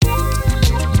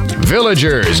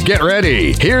Villagers, get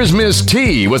ready. Here's Miss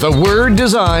T with a word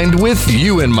designed with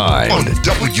you in mind. On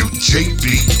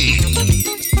WJBE.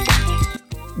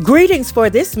 Greetings for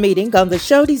this meeting on the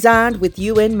show designed with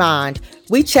you in mind.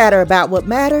 We chatter about what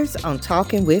matters on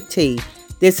Talking with T.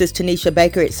 This is Tanisha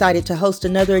Baker, excited to host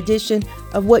another edition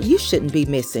of What You Shouldn't Be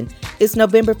Missing. It's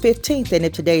November 15th, and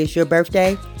if today is your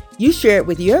birthday, you share it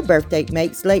with your birthday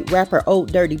mates, late rapper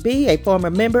Old Dirty B, a former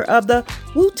member of the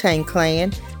Wu-Tang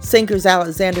Clan, singers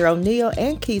Alexander O'Neal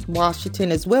and Keith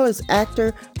Washington, as well as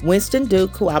actor Winston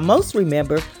Duke, who I most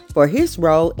remember for his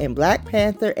role in Black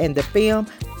Panther and the film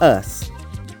Us.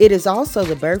 It is also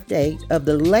the birthday of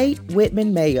the late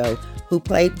Whitman Mayo, who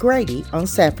played Grady on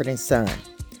Sanford & Son.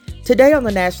 Today on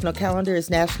the national calendar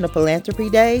is National Philanthropy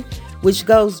Day, which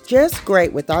goes just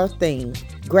great with our theme,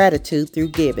 Gratitude Through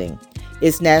Giving.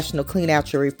 It's National Clean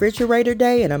Out Your Refrigerator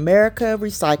Day and America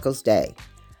Recycles Day.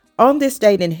 On this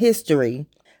date in history,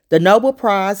 the Nobel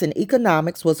Prize in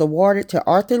Economics was awarded to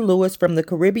Arthur Lewis from the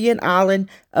Caribbean island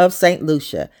of St.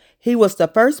 Lucia. He was the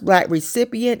first Black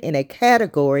recipient in a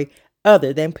category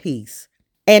other than peace.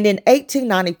 And in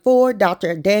 1894,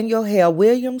 Dr. Daniel Hale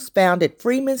Williams founded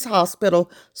Freeman's Hospital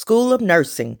School of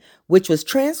Nursing, which was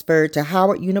transferred to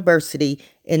Howard University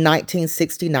in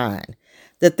 1969.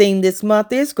 The theme this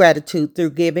month is Gratitude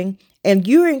Through Giving, and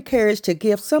you're encouraged to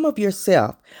give some of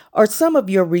yourself or some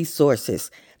of your resources.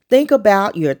 Think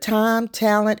about your time,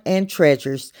 talent, and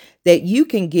treasures that you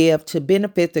can give to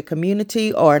benefit the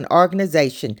community or an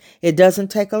organization. It doesn't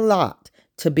take a lot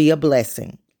to be a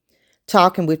blessing.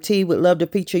 Talking with T would love to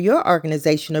feature your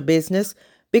organization or business.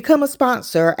 Become a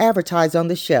sponsor or advertise on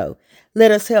the show.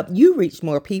 Let us help you reach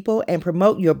more people and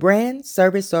promote your brand,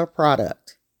 service, or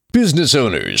product. Business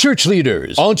owners, church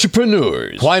leaders,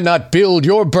 entrepreneurs, why not build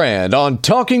your brand on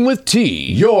Talking with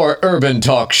T, your urban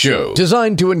talk show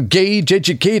designed to engage,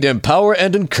 educate, empower,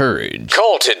 and encourage.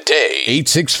 Call today,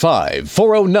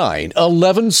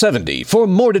 865-409-1170 for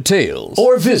more details,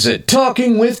 or visit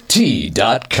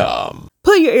talkingwitht.com.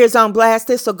 Put your ears on blast.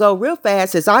 This will go real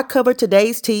fast as I cover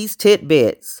today's T's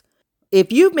tidbits.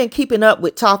 If you've been keeping up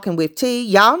with Talking with T,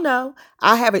 y'all know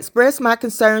I have expressed my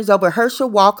concerns over Herschel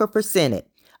Walker for Senate.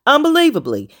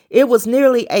 Unbelievably, it was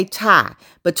nearly a tie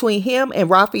between him and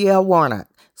Raphael Warnock,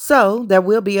 so there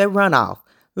will be a runoff.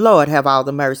 Lord have all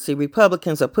the mercy.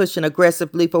 Republicans are pushing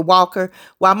aggressively for Walker,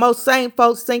 while most sane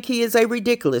folks think he is a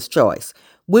ridiculous choice.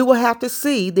 We will have to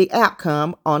see the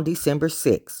outcome on December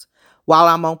 6th. While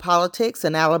I'm on politics,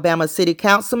 an Alabama city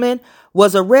councilman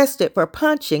was arrested for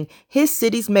punching his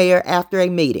city's mayor after a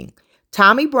meeting.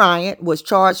 Tommy Bryant was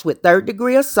charged with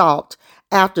third-degree assault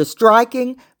after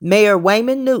striking Mayor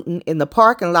Wayman Newton in the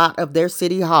parking lot of their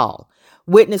city hall.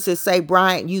 Witnesses say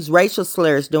Bryant used racial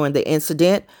slurs during the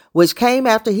incident, which came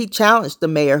after he challenged the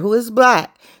mayor, who is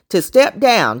Black, to step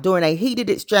down during a heated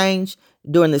exchange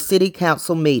during the city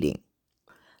council meeting.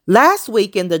 Last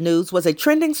week in the news was a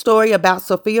trending story about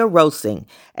Sophia Rosing,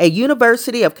 a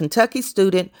University of Kentucky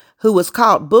student who was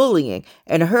caught bullying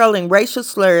and hurling racial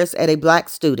slurs at a Black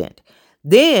student.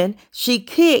 Then she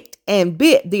kicked and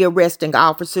bit the arresting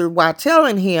officer while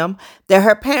telling him that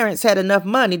her parents had enough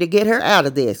money to get her out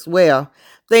of this. Well,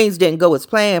 things didn't go as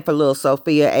planned for little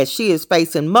Sophia, as she is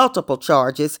facing multiple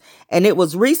charges, and it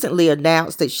was recently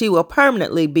announced that she will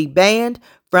permanently be banned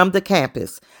from the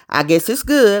campus. I guess it's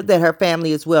good that her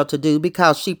family is well-to-do,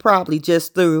 because she probably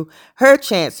just threw her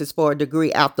chances for a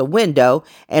degree out the window,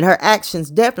 and her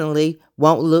actions definitely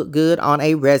won't look good on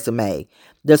a resume.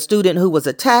 The student who was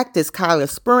attacked is Kyla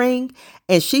Spring,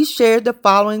 and she shared the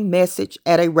following message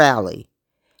at a rally.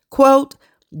 Quote,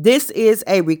 "This is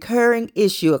a recurring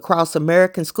issue across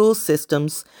American school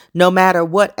systems, no matter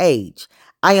what age.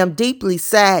 I am deeply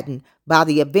saddened by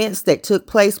the events that took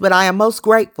place, but I am most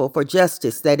grateful for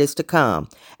justice that is to come.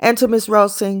 And to Ms.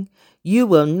 Rosing, you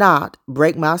will not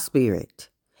break my spirit.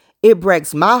 It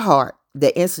breaks my heart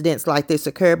that incidents like this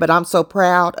occur, but I'm so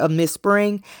proud of Miss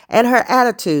Spring and her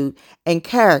attitude and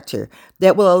character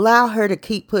that will allow her to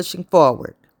keep pushing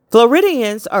forward."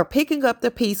 Floridians are picking up the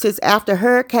pieces after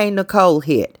Hurricane Nicole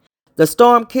hit. The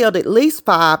storm killed at least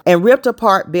 5 and ripped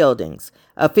apart buildings.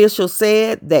 Officials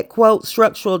said that, quote,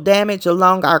 "structural damage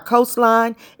along our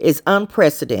coastline is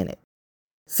unprecedented."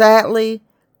 Sadly,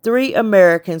 3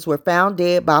 Americans were found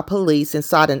dead by police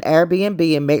inside an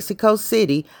Airbnb in Mexico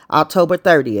City, October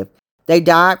 30th. They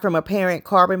died from apparent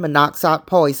carbon monoxide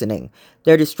poisoning.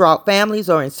 Their distraught families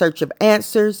are in search of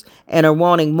answers and are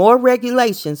wanting more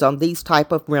regulations on these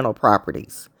type of rental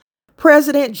properties.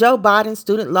 President Joe Biden's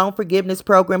student loan forgiveness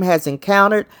program has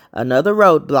encountered another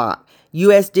roadblock.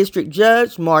 U.S. District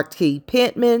Judge Mark T.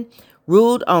 Pittman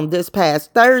ruled on this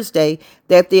past Thursday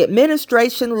that the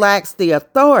administration lacks the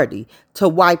authority to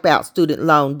wipe out student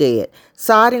loan debt,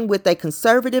 siding with a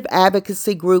conservative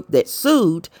advocacy group that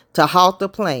sued to halt the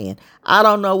plan. I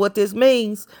don't know what this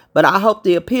means, but I hope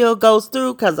the appeal goes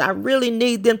through because I really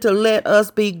need them to let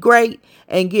us be great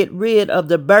and get rid of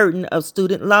the burden of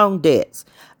student loan debts.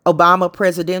 Obama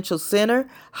Presidential Center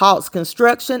halts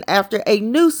construction after a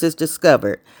noose is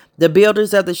discovered. The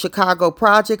builders of the Chicago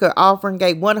project are offering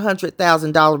a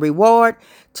 $100,000 reward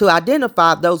to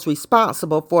identify those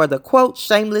responsible for the, quote,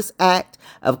 shameless act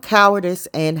of cowardice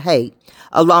and hate.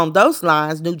 Along those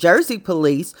lines, New Jersey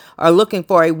police are looking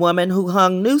for a woman who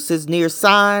hung nooses near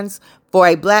signs for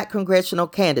a black congressional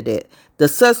candidate. The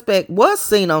suspect was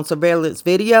seen on surveillance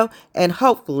video and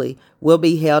hopefully will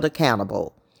be held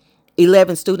accountable.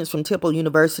 11 students from Temple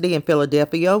University in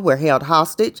Philadelphia were held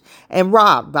hostage and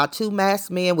robbed by two masked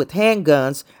men with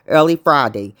handguns early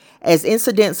Friday. As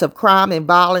incidents of crime and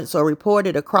violence are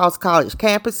reported across college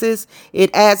campuses,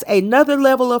 it adds another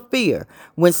level of fear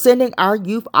when sending our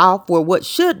youth off for what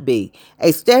should be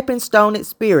a stepping stone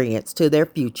experience to their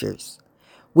futures.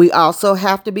 We also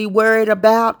have to be worried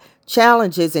about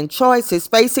challenges and choices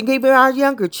facing even our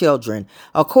younger children.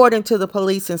 According to the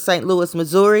police in St. Louis,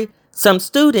 Missouri, some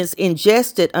students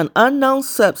ingested an unknown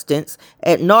substance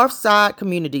at Northside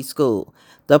Community School.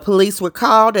 The police were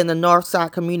called and the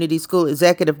Northside Community School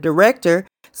executive director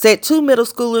said two middle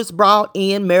schoolers brought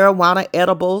in marijuana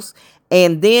edibles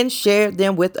and then shared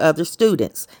them with other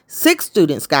students. 6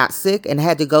 students got sick and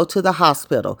had to go to the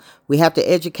hospital. We have to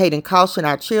educate and caution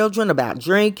our children about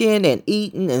drinking and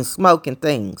eating and smoking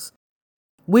things.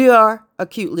 We are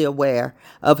acutely aware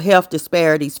of health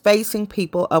disparities facing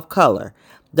people of color.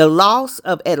 The loss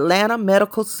of Atlanta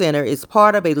Medical Center is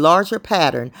part of a larger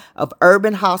pattern of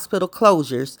urban hospital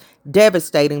closures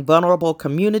devastating vulnerable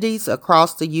communities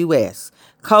across the U.S.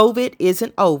 COVID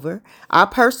isn't over. I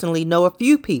personally know a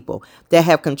few people that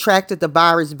have contracted the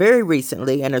virus very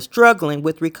recently and are struggling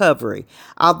with recovery.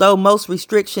 Although most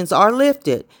restrictions are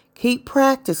lifted, keep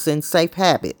practicing safe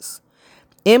habits.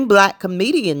 In Black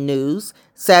comedian news,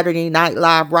 Saturday Night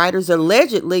Live writers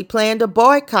allegedly plan to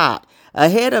boycott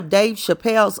ahead of Dave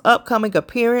Chappelle's upcoming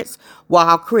appearance,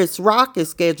 while Chris Rock is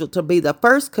scheduled to be the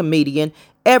first comedian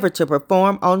ever to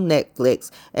perform on Netflix.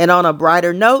 And on a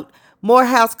brighter note,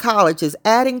 Morehouse College is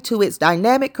adding to its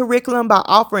dynamic curriculum by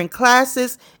offering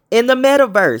classes in the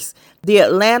metaverse. The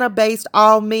Atlanta-based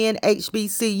all-men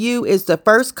HBCU is the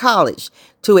first college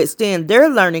to extend their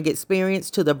learning experience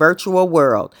to the virtual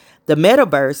world. The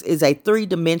metaverse is a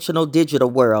 3-dimensional digital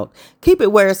world. Keep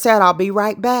it where it's at. I'll be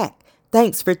right back.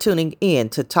 Thanks for tuning in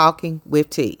to Talking with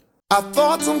T. I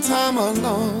thought some time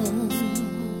alone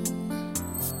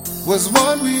was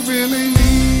what we really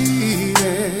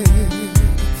needed.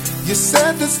 You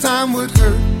said this time would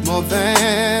hurt more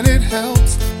than it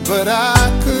helps, but I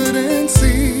couldn't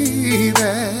see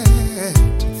that.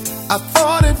 I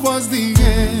thought it was the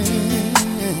end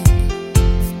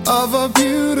of a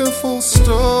beautiful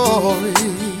story,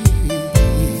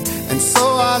 and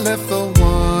so I left the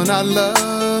one I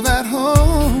love at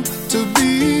home to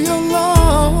be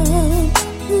alone.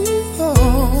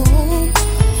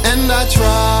 And I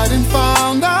tried and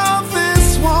found out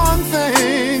this one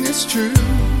thing is true,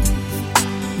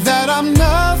 that I'm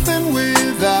nothing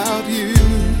without you.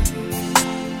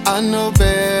 I know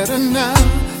better now,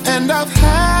 and I've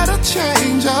had a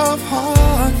change of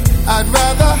heart. I'd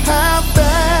rather have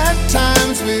bad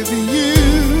times with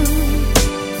you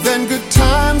than good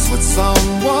times with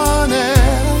someone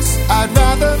else. I'd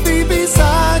rather be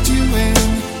beside you in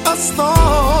a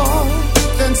storm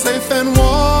than safe and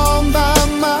warm by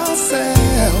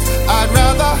myself. I'd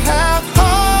rather have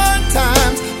hard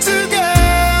times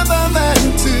together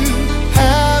than to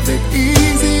have it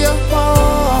easy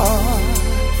apart.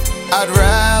 I'd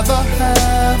rather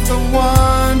have the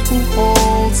one who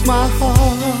holds my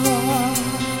heart.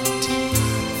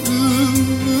 Ooh,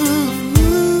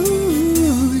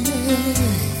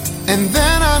 yeah. And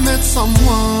then I met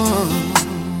someone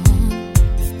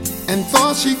and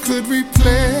thought she could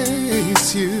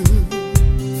replace you.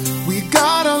 We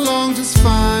got along just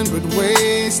fine, but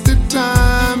wasted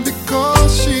time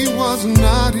because she was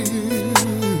not here.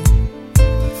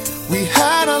 We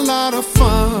had a lot of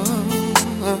fun,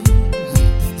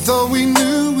 though we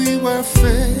knew we were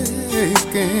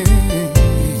faking.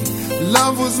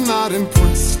 Love was not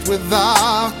impressed with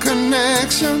our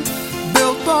connection,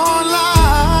 built on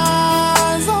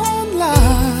lies, on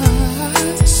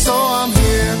lies. So I'm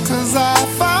here 'cause I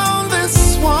found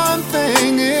this one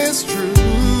thing is true,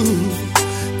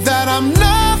 that I'm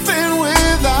nothing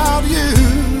without you.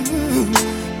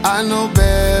 I know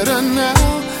better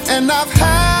now, and I've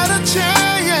had a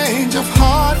change of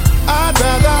heart. I'd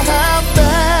rather have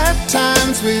bad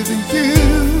times with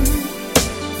you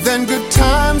than good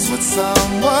times with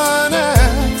someone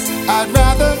else. I'd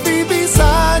rather be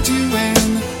beside you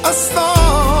in a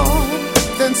storm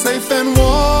than safe and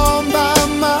warm by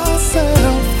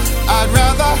myself. I'd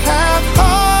rather have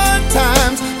hard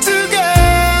times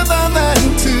together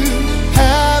than to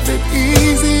have it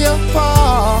easy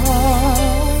apart.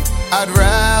 I'd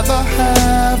rather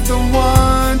have the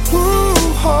one who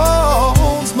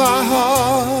holds my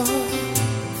heart,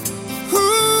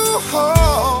 who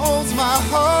holds my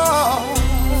heart.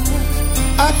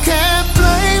 I can't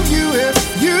blame you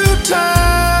if you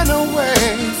turn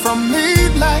away from me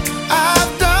like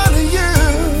I've done to you.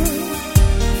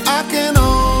 I can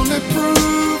only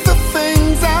prove the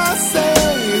things I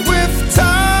say with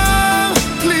time.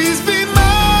 Please be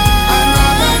mine. I'd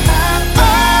rather have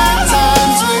bad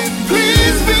times with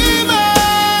please be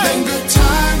mine than good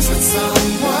times with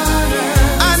someone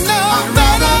else. I know I'd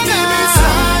rather be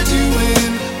beside you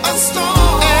in a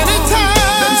storm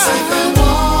anytime than safe and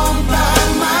warm by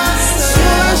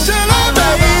myself. Should I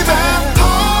rather have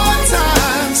hard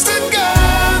times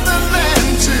together than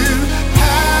to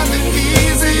have it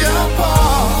easy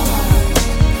apart.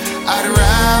 I'd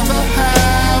rather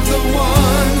have the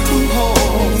one who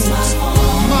holds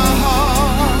my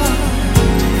heart.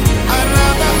 I'd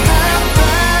rather have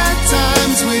bad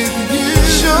times with you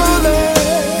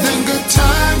than good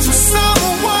times with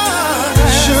someone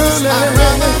else. I'd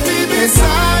rather be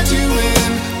beside you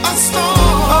in a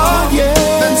storm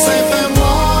than safe and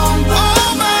warm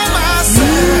all by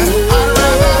myself. I'd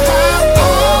rather have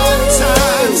hard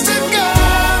times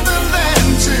together than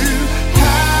to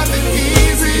have it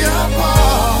easy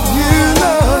apart.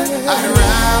 I'd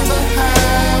rather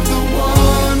have the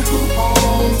one who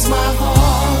holds my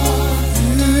heart.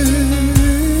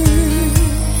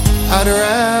 I'd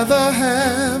rather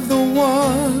have the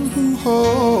one who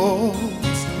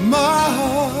holds my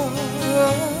heart.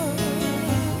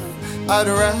 I'd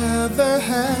rather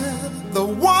have the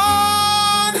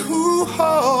one who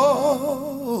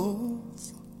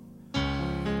holds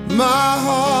my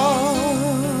heart.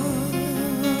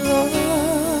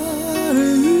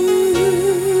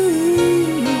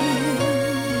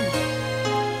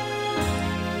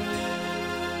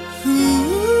 Who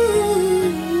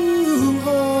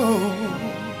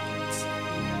holds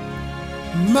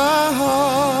my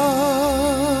heart.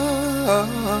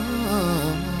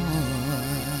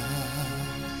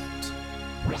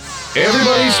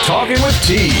 Everybody's Talking with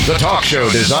T, the talk show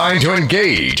designed to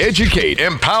engage, educate,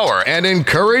 empower, and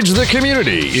encourage the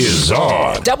community is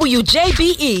on.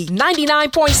 WJBE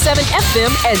 99.7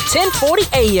 FM and 1040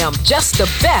 AM. Just the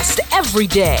best every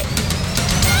day.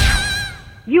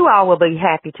 You all will be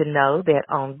happy to know that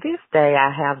on this day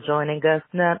I have joining us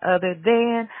none other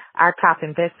than our top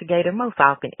investigator, most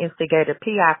often instigator,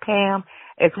 P.I. Pam,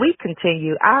 as we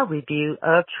continue our review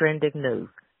of trending news.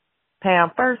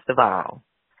 Pam, first of all,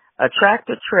 a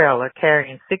tractor trailer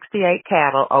carrying 68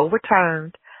 cattle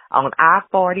overturned on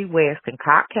I-40 West in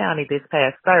Cobb County this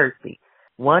past Thursday.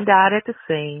 One died at the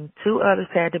scene, 2 others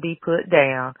had to be put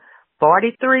down,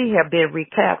 43 have been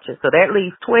recaptured, so that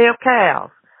leaves 12 cows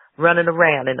running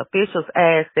around, and officials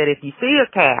ask that if you see a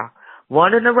cow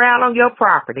wandering around on your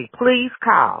property, please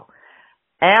call.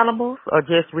 Animals are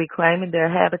just reclaiming their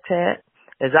habitat,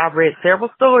 as I've read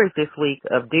several stories this week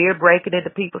of deer breaking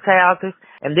into people's houses,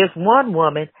 and this one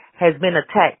woman has been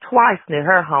attacked twice near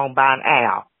her home by an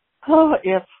owl. Oh,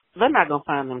 if they're not going to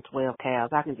find them 12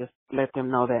 cows, I can just let them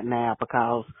know that now,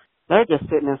 because they're just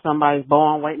sitting in somebody's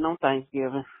barn waiting on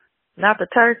Thanksgiving. Not the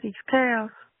turkeys,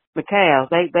 cows. The cows,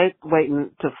 they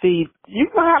waiting to feed. You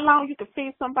know how long you can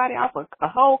feed somebody off a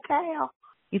whole cow?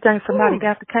 You think somebody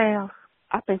got the cows?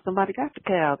 I think somebody got the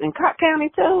cows. In Cobb County,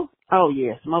 too? Oh,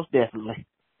 yes, most definitely.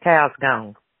 Cows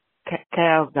gone.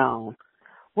 Cows gone.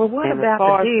 Well, what and about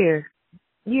the deer?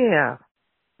 Yeah.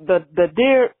 The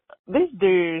deer, these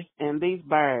deers and these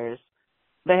bears,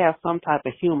 they have some type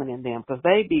of human in them, because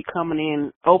they be coming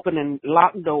in, opening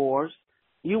locked doors.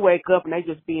 You wake up and they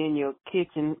just be in your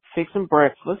kitchen fixing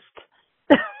breakfast.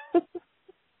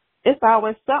 It's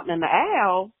always something. And the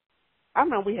owl, I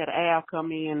remember we had an owl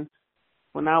come in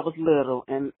when I was little,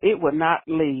 and it would not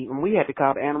leave. And we had to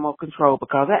call the animal control,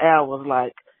 because that owl was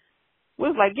like, we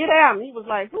was like, get out. And he was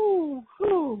like, who,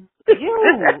 you, get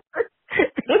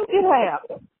out.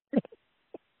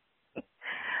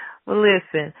 Well,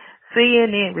 listen,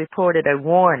 CNN reported a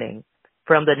warning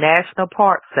from the National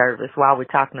Park Service while we're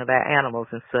talking about animals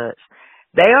and such.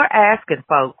 They are asking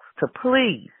folks to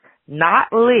please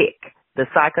not lick the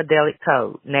psychedelic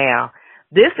toad. Now,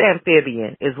 This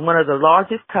amphibian is one of the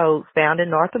largest toads found in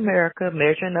North America,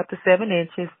 measuring up to 7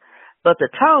 inches, but the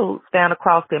toads found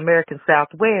across the American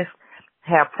Southwest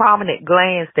have prominent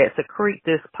glands that secrete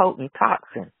this potent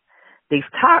toxin. These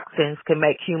toxins can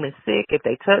make humans sick if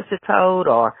they touch the toad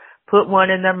or put one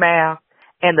in their mouth,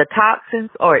 and the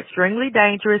toxins are extremely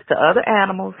dangerous to other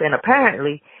animals, and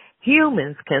apparently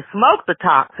humans can smoke the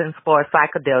toxins for a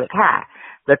psychedelic high.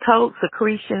 The toad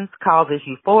secretions causes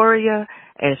euphoria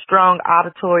and strong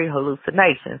auditory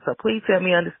hallucinations. So please help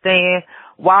me understand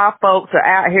why folks are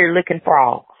out here licking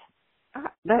frogs.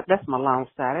 That's my long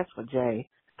side. That's for Jay.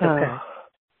 Okay.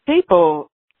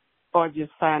 People are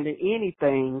just finding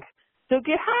anything to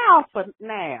get high off of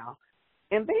now.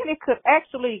 And then it could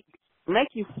actually make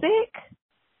you sick,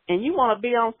 and you want to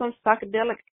be on some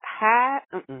psychedelic high.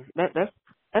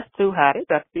 That's too high. They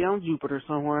got to be on Jupiter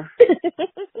somewhere.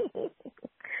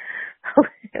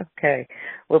 Okay.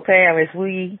 Well, Pam, as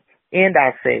we end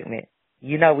our segment,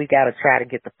 you know we got to try to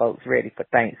get the folks ready for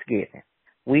Thanksgiving.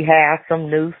 We have some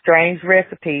new strange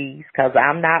recipes because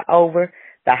I'm not over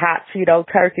the hot Cheeto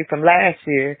turkey from last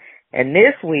year. And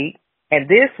this week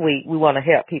we want to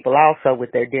help people also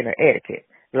with their dinner etiquette.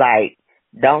 Like,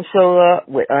 don't show up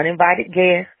with uninvited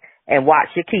guests and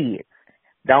watch your kids.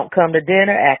 Don't come to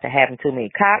dinner after having too many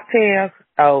cocktails.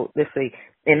 Oh, let's see.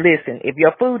 And listen, if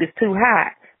your food is too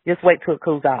hot, just wait till it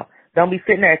cools off. Don't be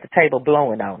sitting there at the table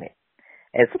blowing on it.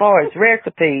 As far as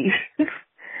recipes,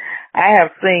 I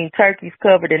have seen turkeys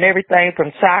covered in everything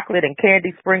from chocolate and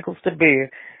candy sprinkles to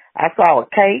beer. I saw a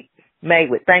cake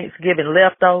made with Thanksgiving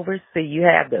leftovers. See, you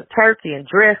have the turkey and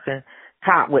dressing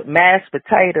topped with mashed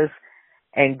potatoes,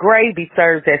 and gravy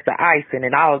serves as the icing,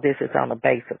 and all of this is on the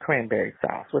base of cranberry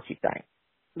sauce. What you think?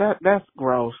 That's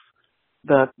gross.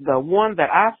 The one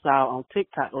that I saw on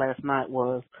TikTok last night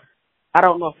was, I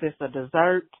don't know if it's a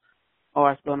dessert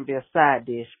or it's going to be a side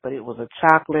dish, but it was a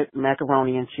chocolate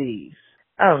macaroni and cheese.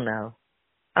 Oh, no.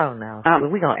 Well,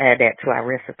 we're going to add that to our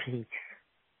recipe.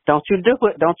 Don't you do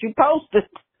it. Don't you post it.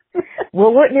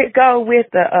 Well, wouldn't it go with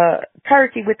the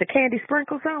turkey with the candy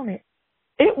sprinkles on it?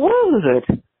 It would.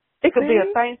 It could be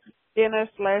a Thanksgiving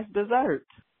 / dessert.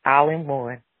 All in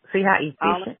one. See how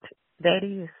efficient that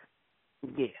is?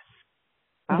 Yes.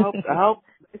 I hope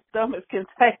the stomachs can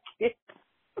take it.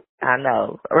 I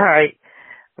know. Right.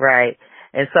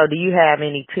 And so do you have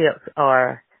any tips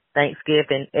or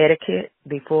Thanksgiving etiquette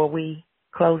before we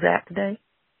close out today?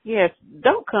 Yes.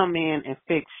 Don't come in and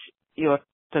fix your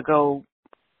to-go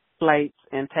plates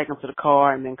and take them to the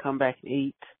car and then come back and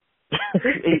eat.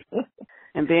 Eat.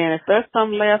 And then if there's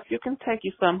some left, you can take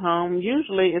you some home.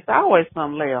 Usually it's always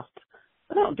some left.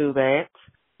 But don't do that.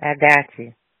 I got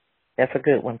you. That's a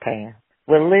good one, Pam.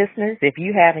 Well, listeners, if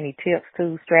you have any tips,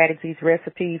 tools, strategies,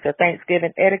 recipes, or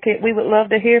Thanksgiving etiquette, we would love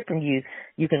to hear from you.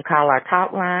 You can call our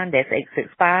talk line. That's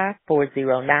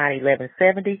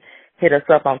 865-409-1170. Hit us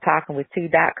up on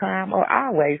talkingwitht.com or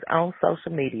always on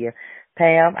social media.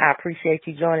 Pam, I appreciate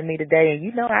you joining me today, and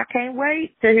you know I can't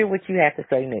wait to hear what you have to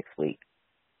say next week.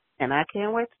 And I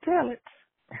can't wait to tell it.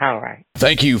 All right.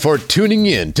 Thank you for tuning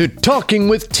in to Talking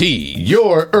with T,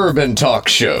 your urban talk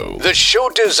show. The show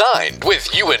designed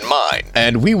with you in mind.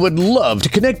 And we would love to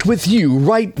connect with you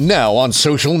right now on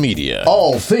social media.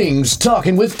 All things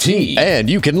Talking with T. And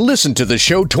you can listen to the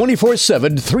show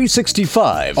 24/7,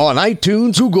 365 on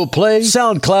iTunes, Google Play,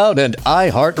 SoundCloud, and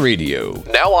iHeartRadio.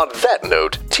 Now on that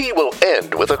note, T will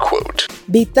end with a quote.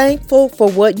 Be thankful for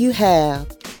what you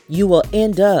have. You will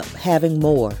end up having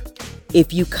more.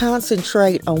 If you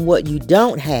concentrate on what you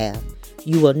don't have,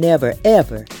 you will never,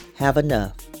 ever have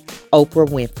enough. Oprah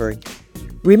Winfrey.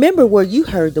 Remember where you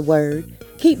heard the word.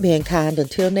 Keep being kind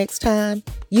until next time.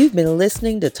 You've been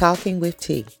listening to Talking with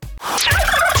T.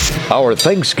 Our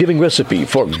Thanksgiving recipe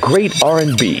for great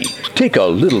R&B. Take a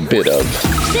little bit of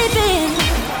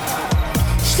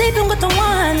sleeping with the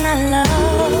one I love.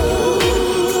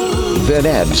 Then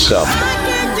add some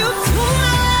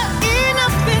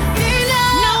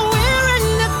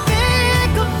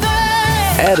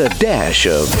add a dash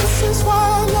of This is why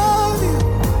I love you.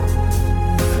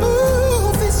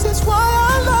 Ooh, this is why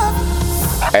I love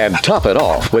you. and top it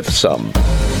off with some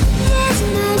There's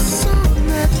no song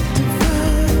that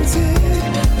defines it.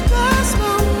 There's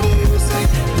no music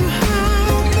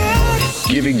behind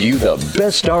it. giving you the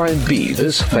best R&B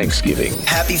this Thanksgiving.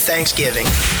 Happy Thanksgiving.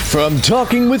 From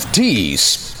Talking with T,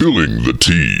 Spilling the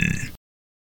tea.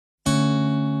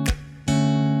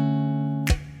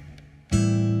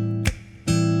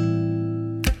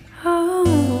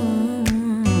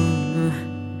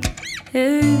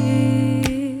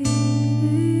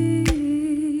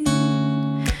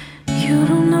 You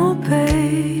don't know,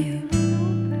 babe,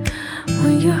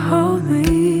 when you hold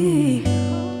me,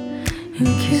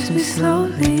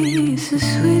 the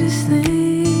sweetest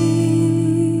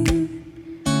thing,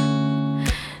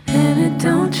 and it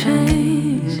don't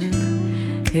change.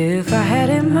 If I had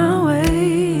it my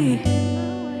way,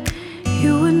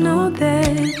 you would know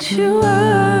that you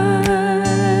are.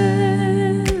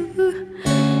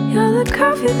 You're the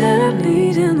coffee that I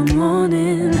need in the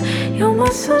morning. You're my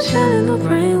sunshine in the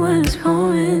rain when it's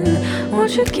pouring.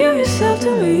 Won't you give yourself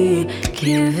to me?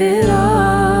 Give it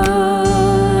all.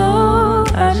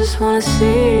 I just wanna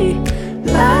see.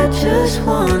 I just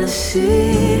wanna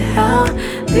see how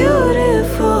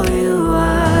beautiful you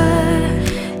are.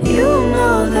 You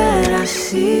know that I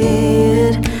see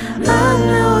it. I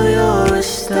know you're a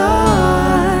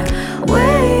star.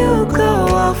 Where you go,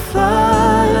 I'll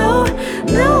follow,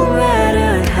 no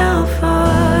matter how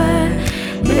far.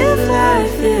 If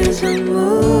life is a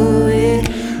movie,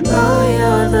 oh,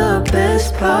 you're the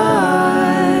best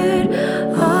part.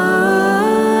 Oh,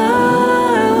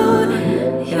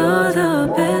 you're the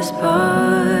best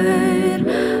part.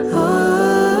 Oh,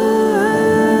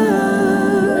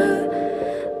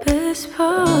 best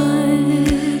part.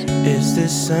 Is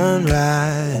this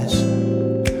sunrise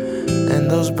and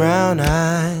those brown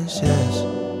eyes? Yes,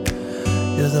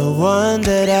 you're the one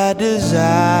that I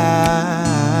desire.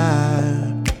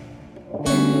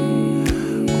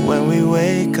 When we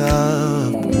wake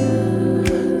up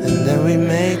and then we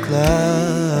make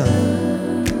love,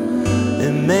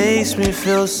 it makes me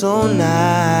feel so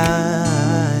nice.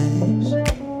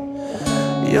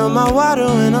 You're my water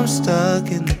when I'm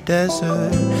stuck in the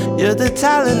desert. You're the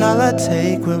talent all I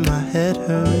take when my head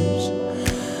hurts.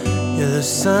 You're the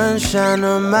sunshine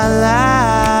of my life.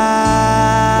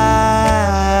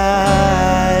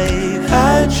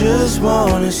 I just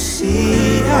wanna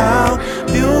see how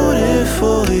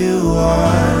beautiful you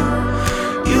are.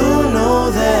 You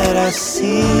know that I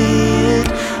see it.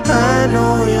 I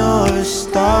know you're a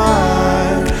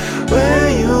star. Where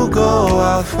you go,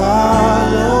 I'll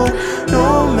follow, no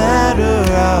matter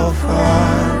how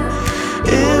far.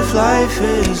 If life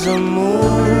is a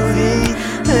movie,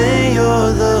 then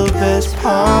you're the best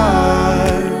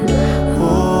part.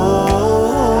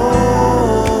 Oh,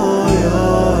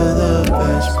 you're the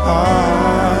best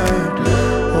part.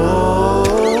 Oh,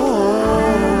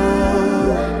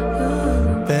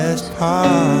 best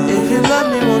part. If you love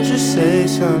me, won't you say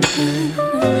something?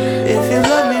 If you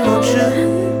love me, won't you?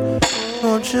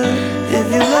 Won't you? If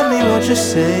you love me, won't you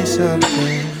say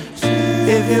something?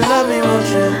 If you love me, won't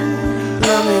you?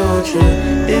 Love me, won't you?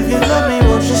 If you love me,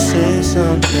 won't you say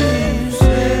something?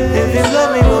 If you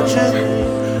love me, won't you?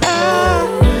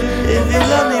 If you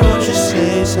love me, won't you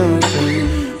say something?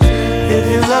 If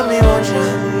you love me, won't you?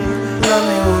 Love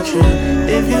me, won't you?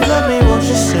 If you love me, won't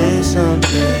you say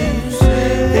something?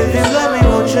 If you love me,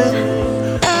 won't you?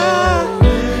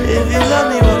 If you love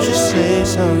me, won't you say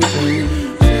something?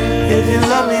 If you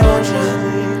love me, won't you?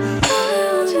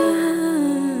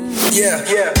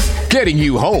 Yeah. Getting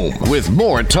you home with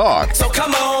more talk. So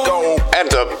come on. Go. And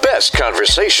the best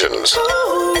conversations.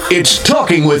 It's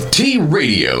Talking with T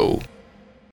Radio.